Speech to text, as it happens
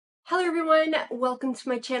Hello everyone, welcome to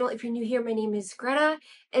my channel. If you're new here, my name is Greta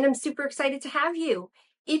and I'm super excited to have you.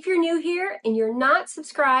 If you're new here and you're not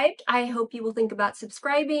subscribed, I hope you will think about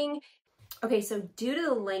subscribing. Okay, so due to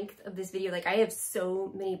the length of this video, I have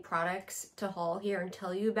so many products to haul here and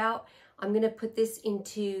tell you about, I'm gonna put this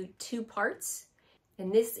into two parts and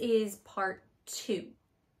this is part 2.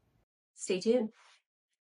 Stay tuned.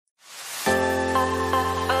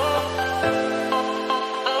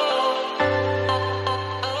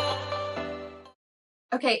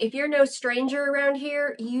 Okay, if you're no stranger around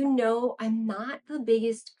here, you know I'm not the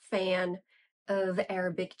biggest fan of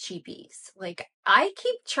Arabic cheapies. I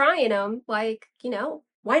keep trying them, why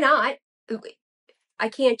not? I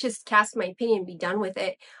can't just cast my opinion and be done with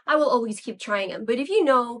it. I will always keep trying them. But if you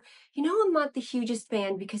know I'm not the hugest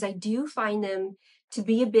fan because I do find them to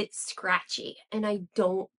be a bit scratchy, and I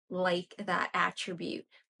don't like that attribute.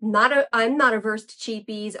 I'm not averse to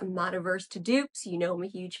cheapies, I'm not averse to dupes. You know I'm a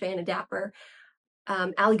huge fan of Dapper.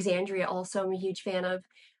 Alexandria also I'm a huge fan of,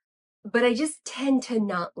 but I just tend to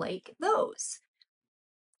not like those.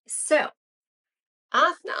 So,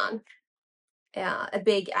 Afnan, a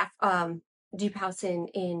big dupe house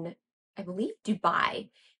in I believe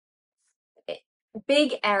Dubai,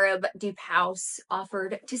 big Arab dupe house,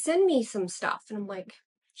 offered to send me some stuff, and I'm like,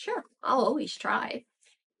 sure, I'll always try.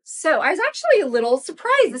 So I was actually a little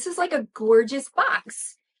surprised. This is like a gorgeous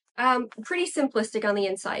box. Pretty simplistic on the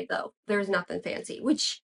inside though. There's nothing fancy,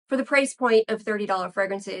 which for the price point of $30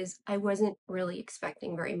 fragrances, I wasn't really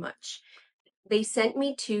expecting very much. They sent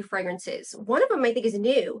me 2 fragrances. One of them I think is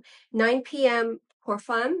new, 9 p.m.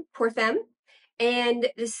 Parfum, and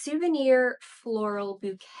the Souvenir Floral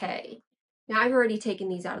Bouquet. Now I've already taken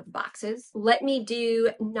these out of the boxes. Let me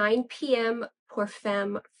do 9 p.m.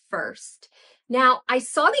 Parfum first. Now I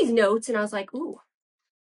saw these notes and I was like, ooh,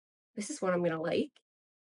 this is what I'm gonna like.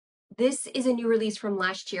 This is a new release from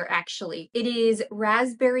last year, actually. It is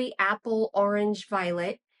raspberry, apple, orange,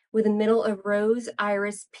 violet, with a middle of rose,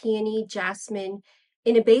 iris, peony, jasmine,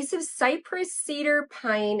 in a base of cypress, cedar,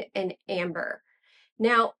 pine, and amber.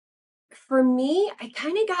 Now, for me, I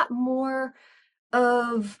kind of got more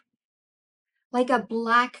of like a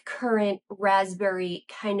black currant raspberry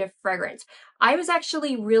kind of fragrance. I was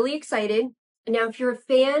actually really excited. Now, if you're a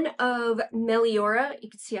fan of Meliora,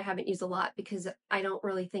 you can see I haven't used a lot because I don't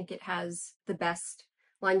really think it has the best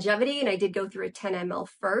longevity. And I did go through a 10 ml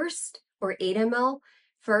first, or 8 ml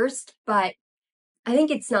first, but I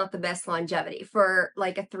think it's not the best longevity for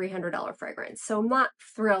like a $300 fragrance. So I'm not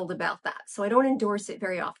thrilled about that. So I don't endorse it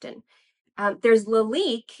very often. There's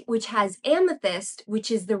Lalique, which has Amethyst,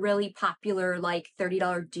 which is the really popular like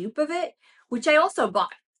 $30 dupe of it, which I also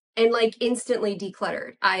bought and like instantly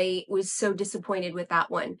decluttered. I was so disappointed with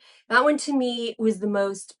that one. That one to me was the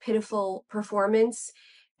most pitiful performance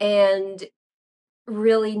and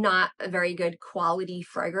really not a very good quality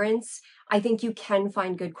fragrance. I think you can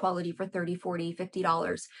find good quality for $30, $40,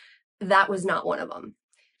 $50. That was not one of them.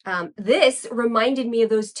 This reminded me of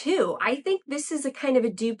those two. I think this is a kind of a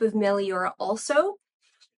dupe of Meliora also,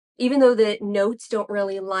 even though the notes don't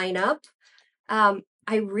really line up.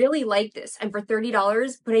 I really like this, and for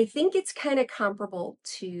 $30, but I think it's kind of comparable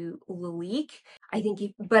to Lalique.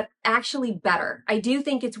 But actually better. I do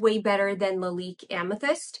think it's way better than Lalique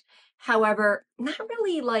Amethyst. However, not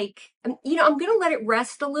really like, I'm gonna let it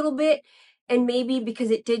rest a little bit, and maybe because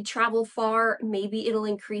it did travel far, maybe it'll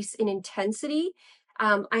increase in intensity.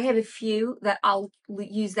 I have a few that I'll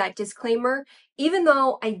use that disclaimer. Even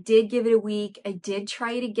though I did give it a week, I did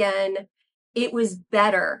try it again, it was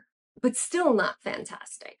better, but still not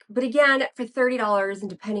fantastic. But again, for $30, and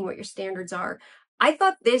depending what your standards are, I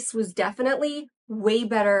thought this was definitely way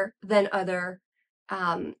better than other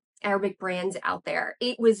Arabic brands out there.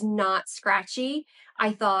 It was not scratchy.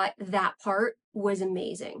 I thought that part was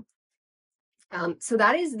amazing. So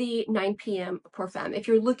that is the 9 p.m. Parfum. If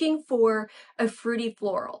you're looking for a fruity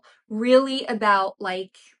floral, really about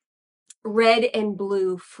like red and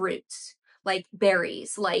blue fruits, like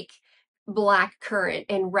berries, like black currant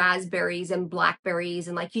and raspberries and blackberries,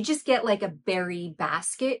 and like you just get like a berry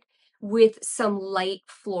basket with some light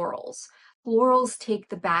florals. Florals take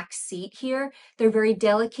the back seat here. They're very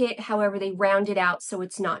delicate, however, they round it out so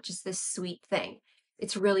it's not just this sweet thing.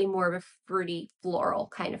 It's really more of a fruity floral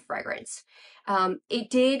kind of fragrance. It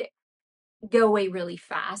did go away really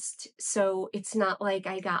fast, so it's not like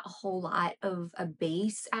I got a whole lot of a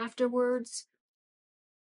base afterwards.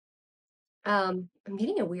 I'm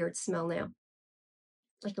getting a weird smell now,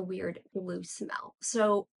 like a weird blue smell.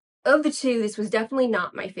 So of the two, this was definitely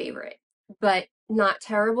not my favorite, but not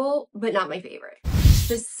terrible, but not my favorite.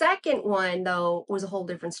 The second one, though, was a whole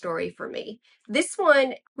different story for me. This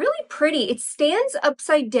one, really pretty. It stands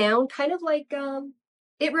upside down, kind of like,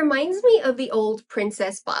 it reminds me of the old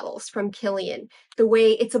princess bottles from Killian. The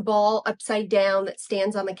way it's a ball upside down that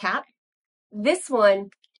stands on the cap. This one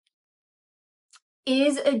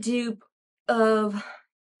is a dupe of,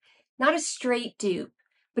 not a straight dupe,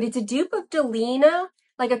 but it's a dupe of Delina,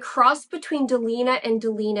 like a cross between Delina and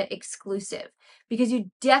Delina Exclusive, because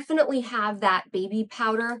you definitely have that baby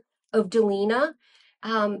powder of Delina.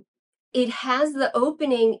 It has the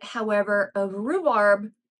opening, however, of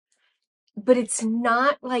rhubarb, but it's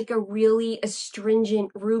not like a really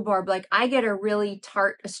astringent rhubarb. Like I get a really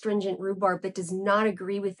tart, astringent rhubarb that does not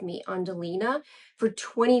agree with me on Delina. For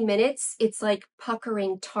 20 minutes, it's like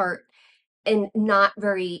puckering tart and not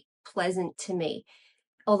very pleasant to me,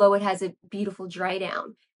 although it has a beautiful dry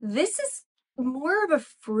down. This is more of a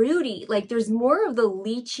fruity, like there's more of the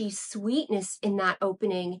lychee sweetness in that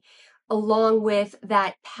opening, along with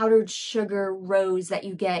that powdered sugar rose that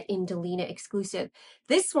you get in Delina Exclusive.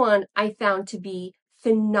 This one I found to be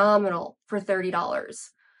phenomenal for $30.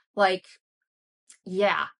 Like,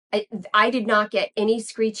 yeah, I did not get any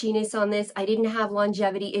screechiness on this. I didn't have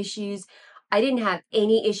longevity issues. I didn't have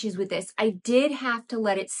any issues with this. I did have to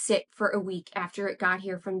let it sit for a week after it got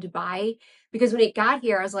here from Dubai, because when it got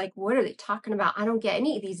here, I was like, what are they talking about? I don't get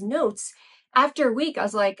any of these notes. After a week, I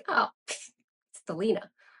was like, oh, it's Delina.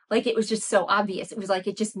 Like, it was just so obvious. It was like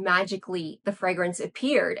it just magically, the fragrance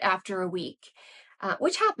appeared after a week,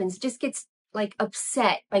 which happens. It just gets like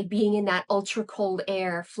upset by being in that ultra cold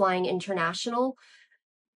air flying international.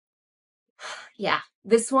 Yeah,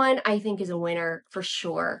 this one I think is a winner for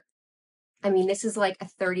sure. I mean, this is like a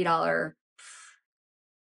 $30.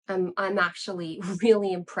 I'm actually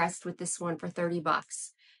really impressed with this one for 30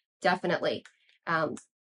 bucks. Definitely. And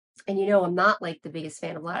you know, I'm not like the biggest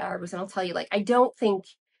fan of Lot Argos, and I'll tell you, like, I don't think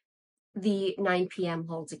the 9 p.m.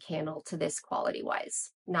 holds a candle to this quality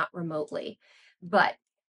wise, not remotely, but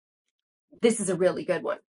this is a really good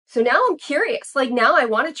one. So now I'm curious, like now I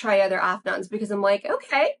want to try other Afnans, because I'm like,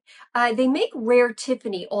 okay, they make Rare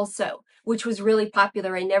Tiffany also, which was really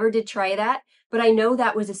popular. I never did try that, but I know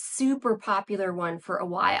that was a super popular one for a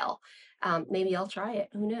while. Maybe I'll try it,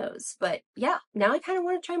 who knows? But yeah, now I kind of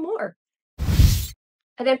want to try more.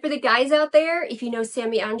 And then for the guys out there, if you know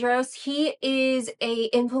Sammy Andraus, he is a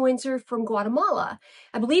influencer from Guatemala.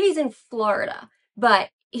 I believe he's in Florida, but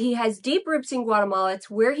he has deep roots in Guatemala.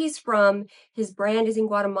 It's where he's from. His brand is in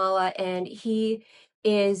Guatemala, and he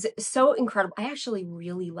is so incredible. I actually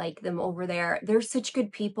really like them over there. They're such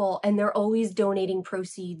good people, and they're always donating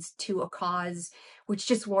proceeds to a cause, which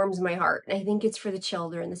just warms my heart. And I think it's for the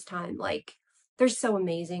children this time. Like, they're so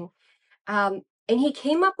amazing. And he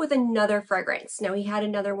came up with another fragrance. Now, he had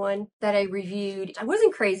another one that I reviewed. I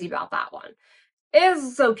wasn't crazy about that one. It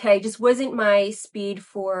was okay, just wasn't my speed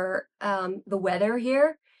for the weather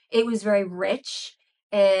here. It was very rich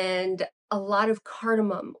and a lot of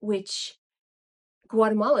cardamom, which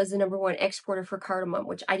Guatemala is the #1 exporter for cardamom,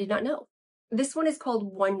 which I did not know. This one is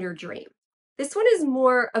called Wonder Dream. This one is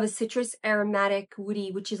more of a citrus aromatic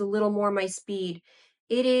woody, which is a little more my speed.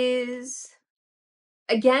 It is,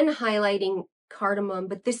 again, highlighting cardamom,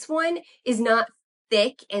 but this one is not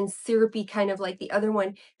thick and syrupy kind of like the other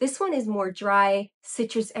one. This one is more dry,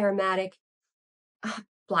 citrus aromatic,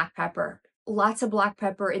 black pepper. Lots of black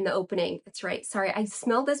pepper in the opening. That's right. Sorry, I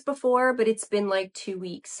smelled this before, but it's been like 2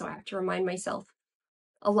 weeks, so I have to remind myself.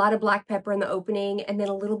 A lot of black pepper in the opening, and then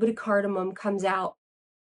a little bit of cardamom comes out.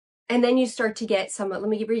 And then you start to get some, let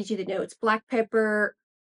me read you the notes. Black pepper,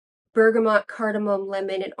 bergamot, cardamom,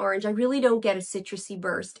 lemon, and orange. I really don't get a citrusy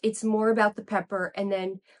burst. It's more about the pepper, and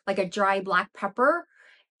then like a dry black pepper,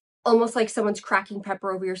 almost like someone's cracking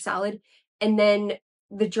pepper over your salad. And then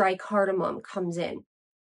the dry cardamom comes in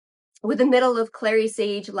with a middle of clary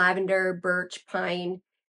sage, lavender, birch, pine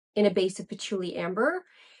in a base of patchouli amber.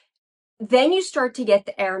 Then you start to get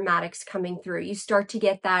the aromatics coming through. You start to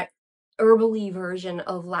get that herbally version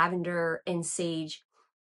of lavender and sage.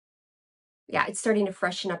 Yeah, it's starting to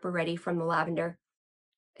freshen up already from the lavender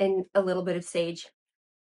and a little bit of sage,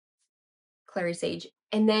 clary sage.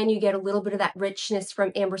 And then you get a little bit of that richness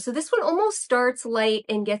from amber. So this one almost starts light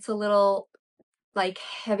and gets a little like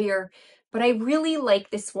heavier, but I really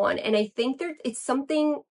like this one. And I think it's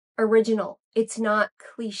something original. It's not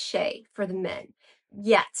cliche for the men,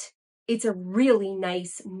 yet it's a really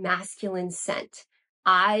nice masculine scent.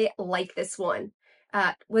 I like this one.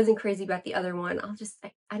 Wasn't crazy about the other one.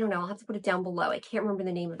 I don't know. I'll have to put it down below. I can't remember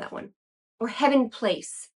the name of that one. Or Heaven's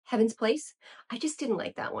Place. I just didn't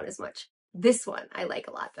like that one as much. This one I like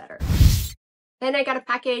a lot better. Then I got a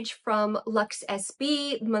package from Luxe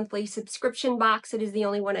SB, monthly subscription box. It is the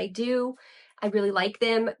only one I do. I really like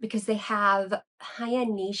them because they have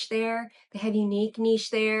high-end niche there. They have unique niche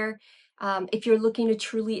there. If you're looking to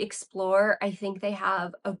truly explore, I think they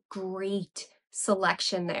have a great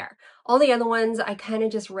selection there. All the other ones, I kind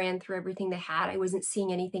of just ran through everything they had. I wasn't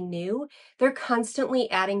seeing anything new. They're constantly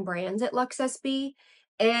adding brands at Luxe SB.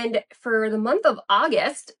 And for the month of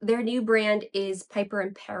August, their new brand is Piper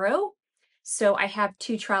and Perro. So I have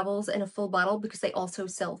 2 travels and a full bottle because they also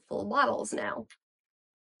sell full bottles now.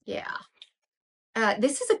 Yeah.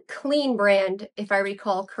 This is a clean brand, if I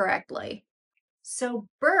recall correctly. So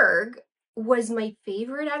Berg was my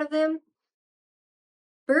favorite out of them.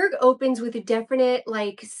 Berg opens with a definite,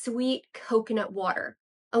 like, sweet coconut water.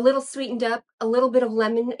 A little sweetened up, a little bit of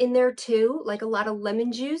lemon in there too, like a lot of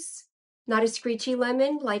lemon juice. Not a screechy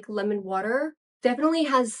lemon, like lemon water. Definitely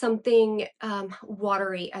has something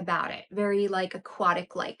watery about it. Very, like,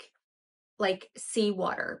 aquatic, like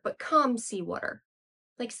seawater, but calm seawater,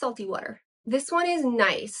 like salty water. This one is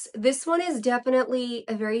nice. This one is definitely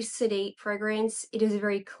a very sedate fragrance. It is a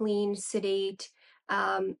very clean, sedate,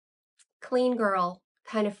 clean girl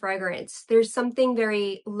kind of fragrance. There's something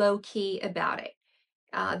very low-key about it.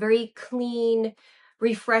 Very clean,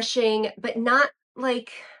 refreshing, but not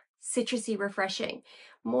like citrusy refreshing.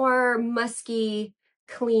 More musky,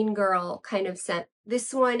 clean girl kind of scent.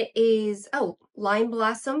 This one is, oh, lime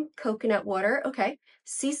blossom, coconut water. Okay.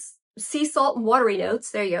 Sea salt and watery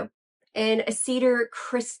notes. There you go. And a cedar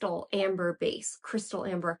crystal amber base. Crystal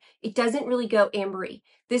amber. It doesn't really go ambery.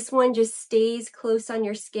 This one just stays close on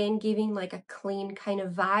your skin, giving like a clean kind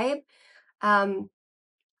of vibe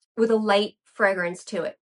with a light fragrance to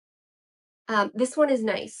it. This one is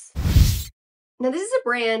nice. Now, this is a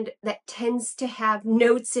brand that tends to have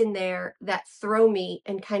notes in there that throw me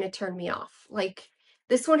and kind of turn me off. Like,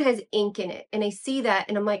 this one has ink in it, and I see that,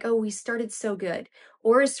 and I'm like, oh, we started so good.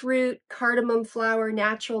 Orris root, cardamom flower,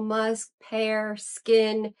 natural musk, pear,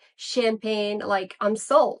 skin, champagne, like, I'm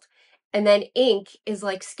sold. And then ink is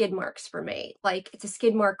like skid marks for me. Like, it's a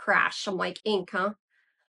skid mark crash. I'm like, ink, huh?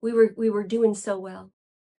 We were doing so well.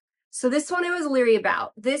 So this one I was leery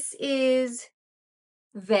about. This is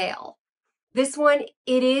Veil. This one,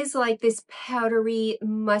 it is like this powdery,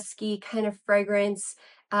 musky kind of fragrance,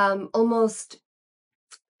 almost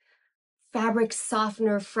fabric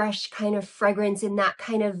softener, fresh kind of fragrance in that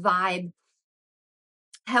kind of vibe.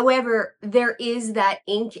 However, there is that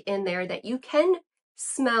ink in there that you can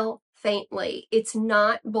smell faintly. It's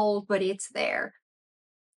not bold, but it's there.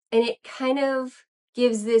 And it kind of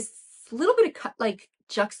gives this little bit of like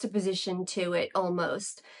juxtaposition to it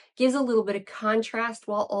almost. Gives a little bit of contrast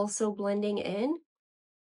while also blending in.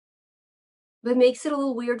 But makes it a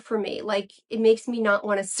little weird for me. Like, it makes me not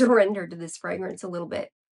want to surrender to this fragrance a little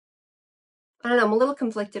bit. I don't know, I'm a little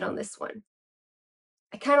conflicted on this one.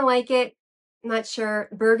 I kind of like it. I'm not sure.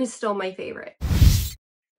 Berg is still my favorite.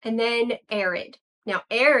 And then Arid. Now,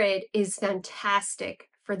 Arid is fantastic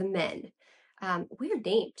for the men. Weird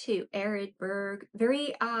name too. Arid, Berg.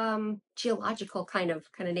 Very geological kind of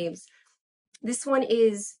names. This one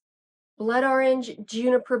is blood orange,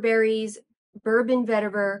 juniper berries, bourbon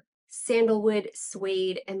vetiver, sandalwood,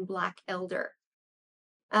 suede, and black elder.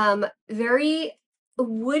 Very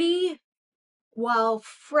woody while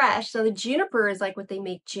fresh. So the juniper is like what they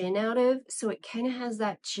make gin out of. So it kind of has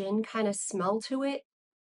that gin kind of smell to it.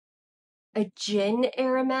 A gin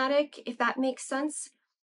aromatic, if that makes sense,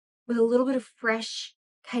 with a little bit of fresh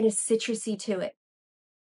kind of citrusy to it.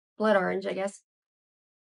 Blood orange, I guess.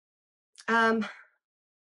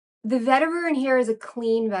 The vetiver in here is a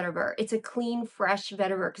clean vetiver. It's a clean, fresh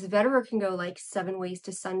vetiver, because vetiver can go like 7 ways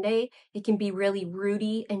to Sunday. It can be really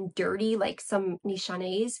rooty and dirty, like some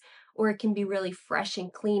Nichannés, or it can be really fresh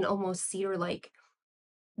and clean, almost cedar-like.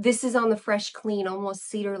 This is on the fresh, clean, almost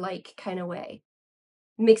cedar-like kind of way.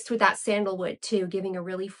 Mixed with that sandalwood too, giving a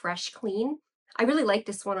really fresh, clean. I really like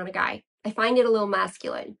this one on a guy. I find it a little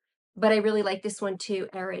masculine, but I really like this one too,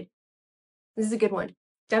 Arid. This is a good one.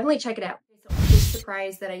 Definitely check it out. So a big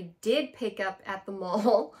surprise that I did pick up at the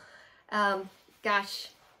mall. Gosh.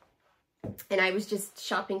 And I was just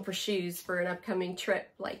shopping for shoes for an upcoming trip.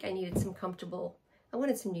 Like, I needed some comfortable, I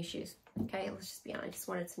wanted some new shoes. Okay, let's just be honest. I just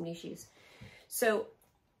wanted some new shoes. So,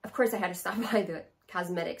 of course, I had to stop by the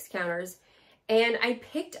cosmetics counters. And I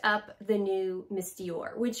picked up the new Miss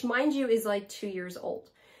Dior, which, mind you, is like 2 years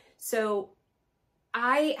old. So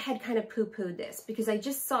I had kind of poo-pooed this because I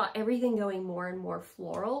just saw everything going more and more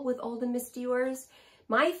floral with all the Miss Diors.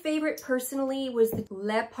 My favorite personally was the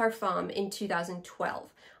Le Parfum in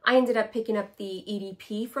 2012. I ended up picking up the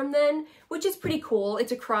EDP from then, which is pretty cool.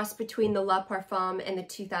 It's a cross between the Le Parfum and the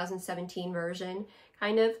 2017 version,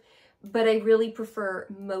 kind of. But I really prefer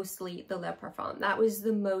mostly the Le Parfum. That was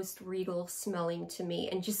the most regal smelling to me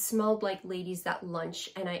and just smelled like ladies at lunch,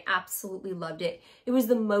 and I absolutely loved it. It was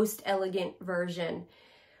the most elegant version.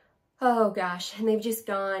 Oh gosh, and they've just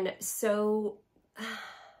gone so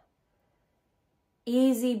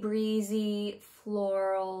easy breezy,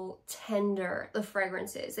 floral, tender, the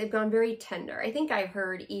fragrances. They've gone very tender. I think I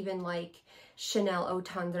heard even like Chanel Eau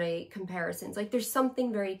Tendre comparisons. Like there's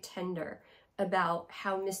something very tender about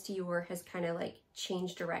how Miss Dior has kind of like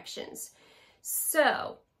changed directions.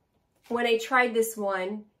 So when I tried this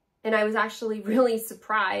one, and I was actually really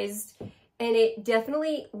surprised, and it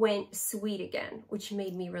definitely went sweet again, which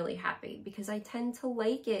made me really happy because I tend to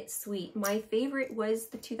like it sweet. My favorite was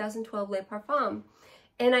the 2012 Le Parfum,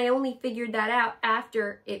 and I only figured that out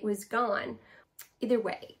after it was gone. Either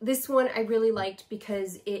way, this one I really liked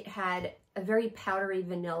because it had a very powdery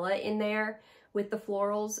vanilla in there with the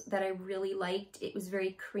florals that I really liked. It was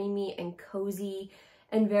very creamy and cozy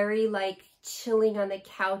and very like chilling on the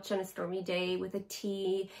couch on a stormy day with a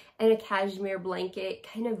tea and a cashmere blanket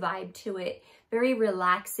kind of vibe to it. Very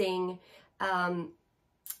relaxing,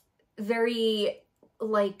 very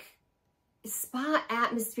like spa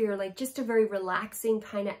atmosphere, like just a very relaxing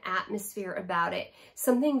kind of atmosphere about it.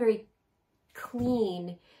 Something very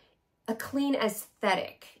clean, a clean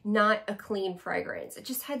aesthetic, not a clean fragrance. It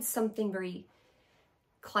just had something very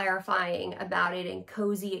clarifying about it and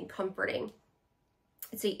cozy and comforting.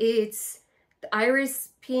 Let's see, it's the Iris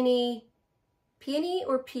Peony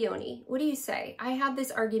or Peony? What do you say? I have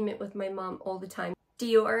this argument with my mom all the time.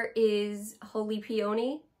 Dior is Holy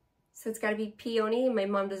Peony, so it's got to be Peony. My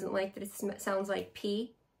mom doesn't like that it sounds like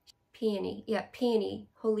P. Peony, yeah, Peony,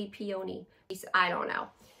 Holy Peony. I don't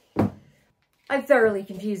know. I've thoroughly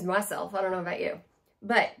confused myself. I don't know about you,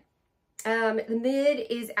 but the mid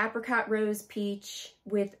is Apricot Rose Peach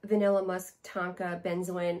with Vanilla Musk, Tonka,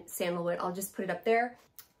 Benzoin, Sandalwood. I'll just put it up there.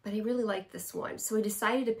 But I really like this one, so I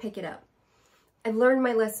decided to pick it up. I've learned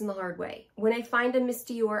my lesson the hard way. When I find a Miss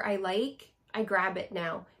Dior I like, I grab it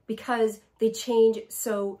now because they change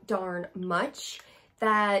so darn much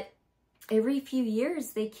that every few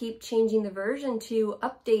years they keep changing the version to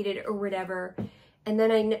updated or whatever. And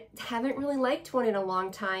then I haven't really liked one in a long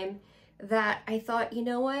time that I thought, you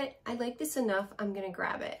know what, I like this enough, I'm gonna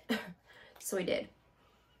grab it. So I did.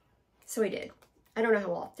 I don't know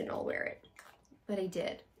how often I'll wear it, but I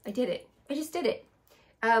did. I did it. I just did it.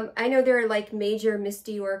 I know there are like major Miss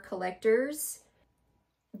Dior collectors.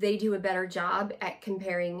 They do a better job at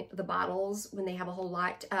comparing the bottles when they have a whole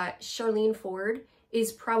lot. Charlene Ford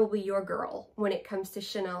is probably your girl when it comes to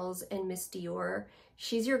Chanel's and Miss Dior.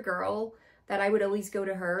 She's your girl. That I would always go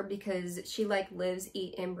to her because she like lives,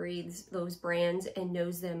 eats, and breathes those brands and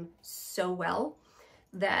knows them so well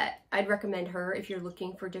that I'd recommend her if you're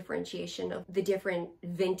looking for differentiation of the different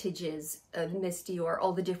vintages of Miss Dior,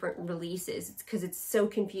 all the different releases. It's because it's so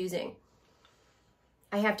confusing.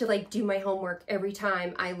 I have to like do my homework every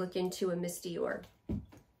time I look into a Miss Dior.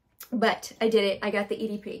 But I did it. I got the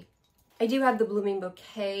EDP. I do have the Blooming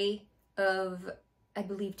Bouquet of, I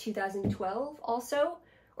believe, 2012 also.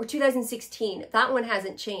 Or 2016, that one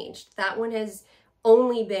hasn't changed. That one has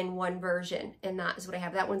only been one version, and that is what I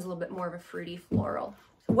have. That one's a little bit more of a fruity floral.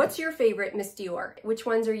 What's your favorite Miss Dior? Which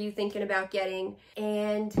ones are you thinking about getting?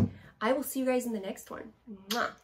 And I will see you guys in the next one. Mwah.